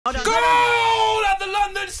Goal at the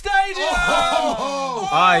London Stadium!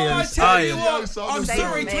 I tell you what, I'm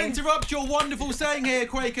sorry to interrupt your wonderful saying here,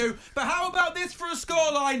 Kwaku, but how about this for a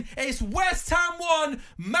scoreline? It's West Ham 1,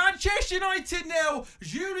 Manchester United 0.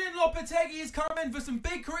 Julian Lopetegui has come in for some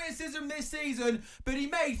big criticism this season, but he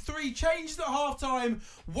made 3 changes at half-time.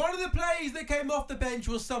 One of the players that came off the bench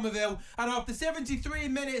was Somerville, and after 73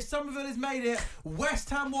 minutes, Somerville has made it West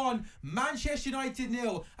Ham 1, Manchester United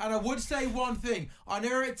 0. And I would say one thing, I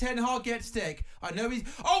know Eric Ten Hag gets stick. I know he's...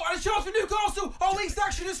 Oh, and a chance for Newcastle! Oh,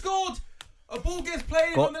 Isak should have scored! A ball gets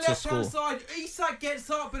played in on the left-hand side. Isak gets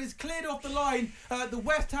up, but it's cleared off the line. The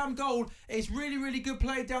West Ham goal is really, really good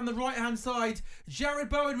play down the right-hand side. Jared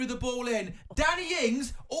Bowen with the ball in. Danny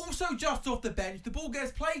Ings, also just off the bench. The ball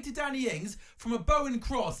gets played to Danny Ings from a Bowen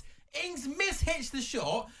cross. Ings mishits the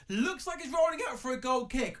shot, looks like he's rolling out for a goal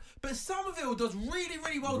kick, but Somerville does really,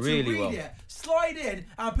 really well to read it, slide in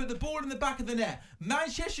and put the ball in the back of the net.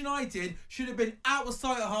 Manchester United should have been out of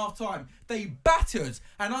sight at half-time. They battered,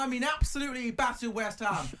 and I mean absolutely battered West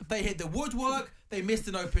Ham. They hit the woodwork, they missed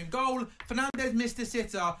an open goal, Fernandes missed a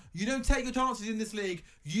sitter. You don't take your chances in this league,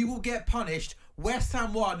 you will get punished. West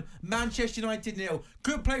Ham 1, Manchester United 0.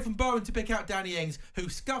 Good play from Bowen to pick out Danny Ings, who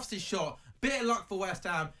scuffs his shot. Bit of luck for West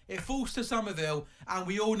Ham. It falls to Somerville. And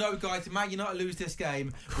we all know, guys, if Man United lose this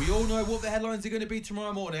game, we all know what the headlines are going to be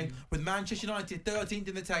tomorrow morning with Manchester United 13th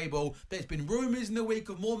in the table. There's been rumours in the week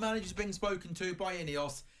of more managers being spoken to by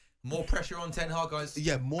Ineos. More pressure on Ten Hag, guys.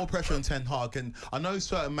 Yeah, more pressure on Ten Hag. And I know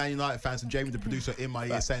certain Man United fans and Jamie, the producer, in my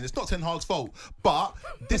ear saying it's not Ten Hag's fault. But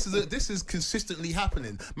this is consistently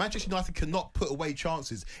happening. Manchester United cannot put away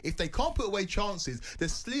chances. If they can't put away chances,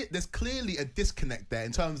 there's clearly a disconnect there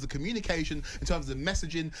in terms of the communication, in terms of the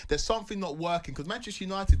messaging. There's something not working because Manchester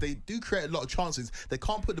United, they do create a lot of chances. They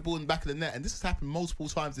can't put the ball in the back of the net. And this has happened multiple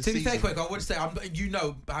times this season. To be fair, quick, I would say, I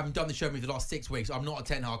haven't done the show with me for the last 6 weeks. I'm not a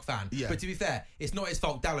Ten Hag fan. Yeah. But to be fair, it's not his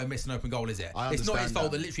fault Dallo missed an open goal, is it? It's not his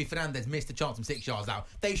fault that literally Fernandes missed a chance from 6 yards out.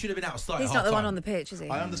 They should have been out of sight. He's not the one on the pitch, is he?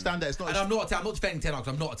 I understand that. It's not. And I'm not defending Ten Hag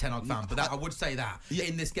because I'm not a Ten Hag fan, but I would say that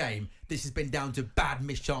in this game, this has been down to bad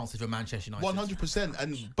missed chances for Manchester United.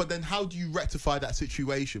 100%. But then how do you rectify that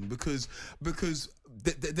situation? Because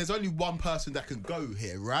there's only one person that can go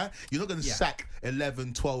here, right? You're not going to sack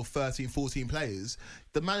 11, 12, 13, 14 players.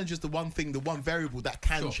 The manager's the one variable that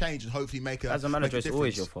can change and hopefully make a As a manager, it's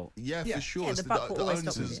always your fault. Yeah, for sure. Yeah, the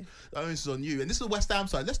onus is on you. And this is the West Ham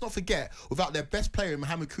side. Let's not forget, without their best player,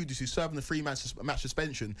 Mohamed Kudus, who's serving the 3-match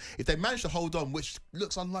suspension, if they manage to hold on, which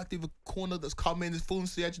looks unlikely with a corner that's come in, is falling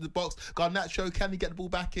to the edge of the box, Garnacho, can he get the ball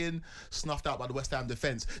back in? Snuffed out by the West Ham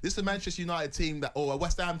defence. This is a Manchester United team, or a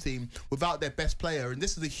West Ham team, without their best player. And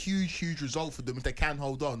this is a huge, huge result for them if they can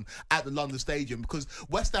hold on at the London Stadium. Because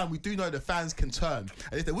West Ham, we do know the fans can turn.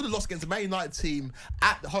 And if they would have lost against the Man United team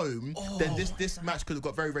at home, then this match could have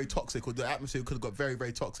got very, very toxic, or the atmosphere could have got very,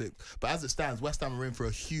 very toxic. But as it stands, West Ham are in for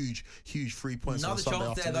a huge, huge 3 points. Another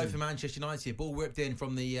chance there, though, for Manchester United. Ball whipped in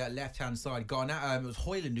from the left-hand side. It was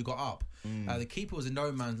Højlund who got up. The keeper was in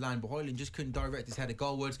no man's land, but Højlund just couldn't direct his header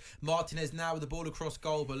goalwards. Martinez now with the ball across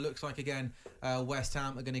goal, but looks like, again, West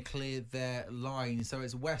Ham are going to clear their line. So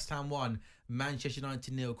it's West Ham 1, Manchester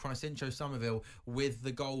United 0. Crysencio Somerville with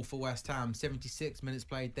the goal for West Ham. 76 minutes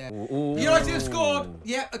played there. United have scored.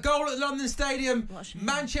 Yeah, a goal at London Stadium.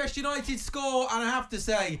 Manchester United score, and I have to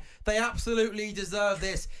say, they absolutely deserve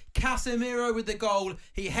this. Casemiro with the goal.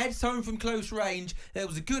 He heads home from close range. There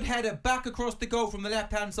was a good header back across the goal from the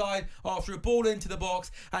left-hand side after a ball into the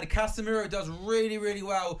box, and Casemiro does really, really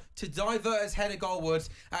well to divert his header goalwards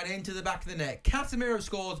and into the back of the net. Casemiro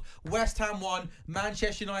scored. West Ham 1,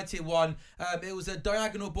 Manchester United 1. It was a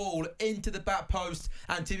diagonal ball into the back post,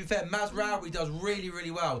 and to be fair, Mazraoui does really,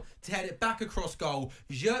 really well to head it back across goal.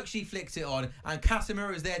 Xerxes flicks it on, and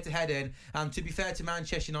Casemiro is there to head in. And to be fair to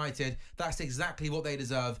Manchester United, that's exactly what they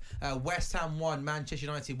deserve. West Ham 1, Manchester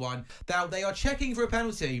United 1. Now, they are checking for a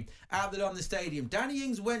penalty at the London Stadium. Danny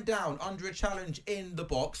Ings went down under a challenge in the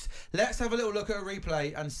box. Let's have a little look at a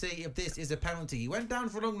replay and see if this is a penalty. He went down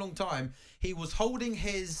for a long, long time. He was holding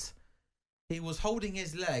his leg.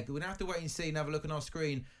 We're going to have to wait and see and have a look on our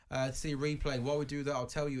screen to see a replay. While we do that, I'll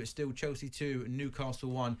tell you it's still Chelsea 2, Newcastle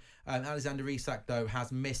 1. Alexander Isak, though,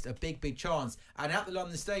 has missed a big, big chance. And at the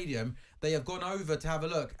London Stadium, they have gone over to have a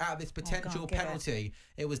look at this potential penalty.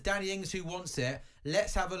 It was Danny Ings who wants it.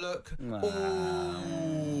 Let's have a look.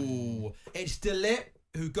 Oh, it's Delit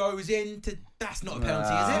who goes into... That's not a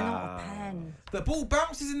penalty, is it? Not a pen. The ball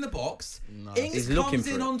bounces in the box. Ings comes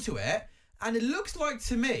in onto it. And it looks like,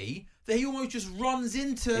 to me, that he almost just runs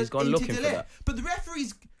into Delit. But the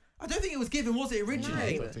referee's... I don't think it was given, was it,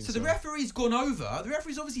 originally? No, so the referee's gone over. The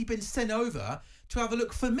referee's obviously been sent over to have a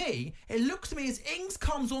look. For me, it looks to me as Ings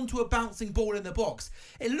comes onto a bouncing ball in the box,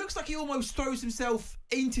 it looks like he almost throws himself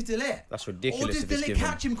into De Ligt. That's ridiculous. Or does De Ligt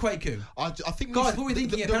catch him, Kwaku? I think, guys, what are we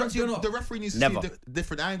thinking? Penalty or not? The referee needs to see a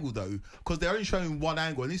different angle though, because they're only showing one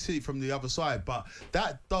angle, and you see it from the other side. But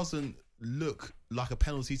that doesn't look like a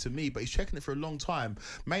penalty to me. But he's checking it for a long time.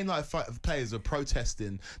 Man United players are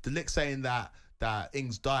protesting. De Ligt saying that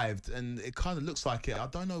Ings dived, and it kind of looks like it. I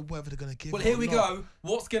don't know whether they're going to give it. Well, here we go.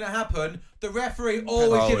 What's going to happen? The referee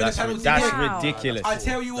always giving a penalty. That's ridiculous. I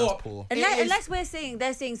tell you what. Unless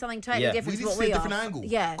they're seeing something totally different to what we are. We need to see a different angle.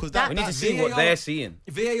 Yeah, we need to see what they're seeing.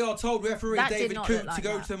 VAR told referee David Coote to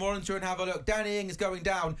go that. to the monitor and have a look. Danny Ings going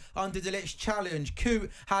down under De Ligt's challenge. Coote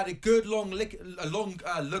had a good long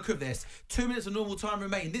look of this. 2 minutes of normal time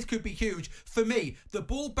remaining. This could be huge. For me, the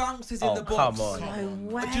ball bounces in the box. Come on.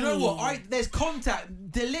 No way. Do you know what? There's contact.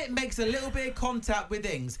 De Ligt makes a little bit of contact with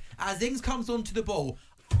Ings as Ings comes onto the ball.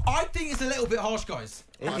 I think it's a little bit harsh, guys.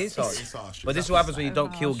 It is harsh. But this is what happens when you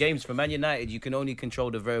don't kill games. For Man United, you can only control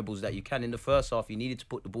the variables that you can. In the first half, you needed to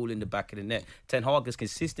put the ball in the back of the net. Ten Hag has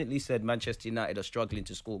consistently said Manchester United are struggling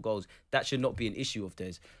to score goals. That should not be an issue if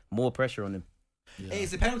there's more pressure on them. Yeah.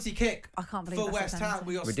 It's a penalty kick for West Ham.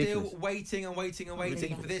 We are still waiting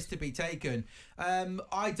for this to be taken.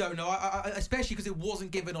 I don't know, especially because it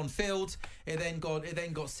wasn't given on field. It then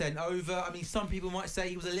got sent over. I mean, some people might say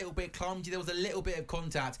he was a little bit clumsy. There was a little bit of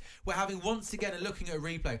contact. We're having once again and looking at a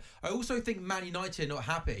replay. I also think Man United are not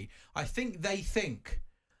happy. I think they think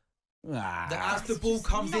that as the ball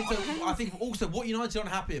comes into, I think also what United are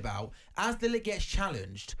unhappy about, as the Ligt gets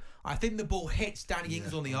challenged, I think the ball hits Danny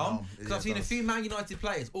Ings on the arm, because I've seen a few Man United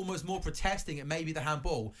players almost more protesting at maybe the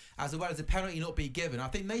handball as well as a penalty not be given. I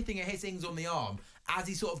think they think it hits Ings on the arm as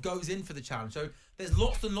he sort of goes in for the challenge. So there's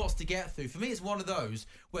lots and lots to get through. For me, it's one of those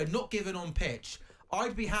where not given on pitch.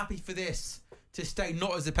 I'd be happy for this to stay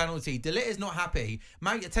not as a penalty. De Ligt is not happy.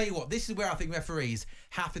 Mate, I tell you what, this is where I think referees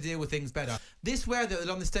have to deal with things better. This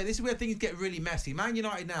is where things get really messy. Man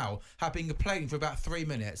United now have been complaining for about 3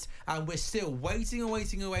 minutes, and we're still waiting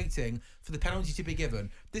for the penalty to be given.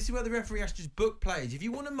 This is where the referee has to just book players. If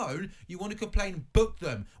you want to moan, you want to complain, book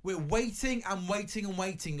them. We're waiting.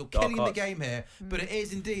 You're killing the game here, but it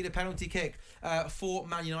is indeed a penalty kick for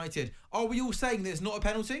Man United. Are we all saying there's not a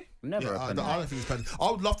penalty? Never. I don't think it's a penalty.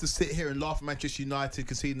 I would love to sit here and laugh at Manchester United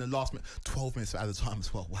conceding the last 12 minutes at a time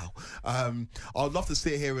as well. Wow. I would love to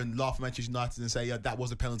sit here and laugh at Manchester United and say, yeah, that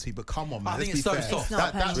was a penalty, but come on, man. I think it's so soft.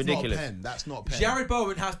 That's ridiculous. not a pen. That's not a pen. Jared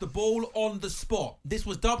Bowen has the ball on the spot. This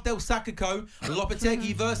was Dubdale Sakako,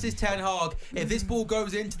 Lopetegui versus Ten Hag. If this ball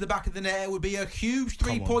goes into the back of the net, it would be a huge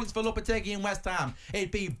 3 points for Lopetegui and West Ham.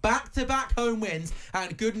 It'd be back-to-back home wins,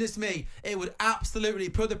 and goodness me, it would absolutely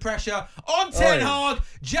put the pressure on Ten Hag.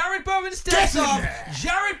 Jared Bowen steps up.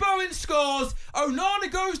 Jared Bowen scores.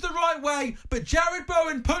 Onana goes the right way, but Jared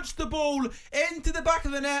Bowen puts the ball into the back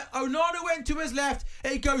of the net. Onana went to his left.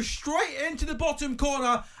 It goes straight into the bottom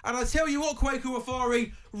corner. And I tell you what, Kwaku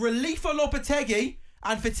Afari, relief for Lopetegui,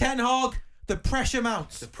 and for Ten Hag, the pressure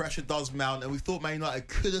mounts. The pressure does mount, and we thought Man United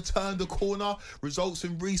could have turned the corner. Results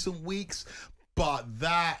in recent weeks, but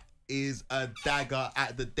that is a dagger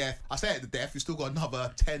at the death. I say at the death. We've still got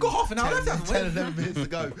another 10 11 minutes to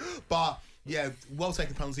go. But yeah, well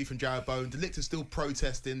taken penalty from Jared Bowen. De Ligt is still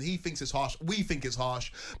protesting. He thinks it's harsh. We think it's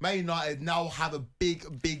harsh. Man United now have a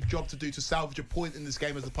big job to do to salvage a point in this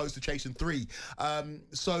game as opposed to chasing 3.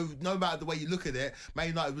 So no matter the way you look at it, Man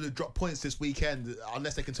United will have dropped points this weekend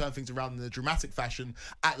unless they can turn things around in a dramatic fashion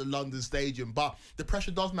at the London Stadium. But the pressure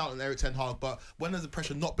does mount on Erik Ten Hag. But when has the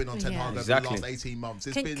pressure not been on Ten Hag over the last 18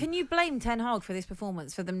 months? Can you blame Ten Hag for this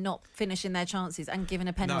performance, for them not finishing their chances and giving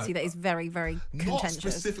a penalty that is very, very contentious?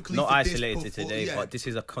 Not specifically not for isolated today, but this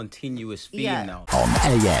is a continuous theme now. On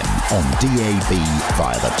AM, on DAB,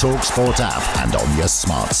 via the talkSPORT app, and on your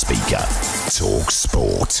smart speaker.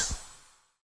 talkSPORT.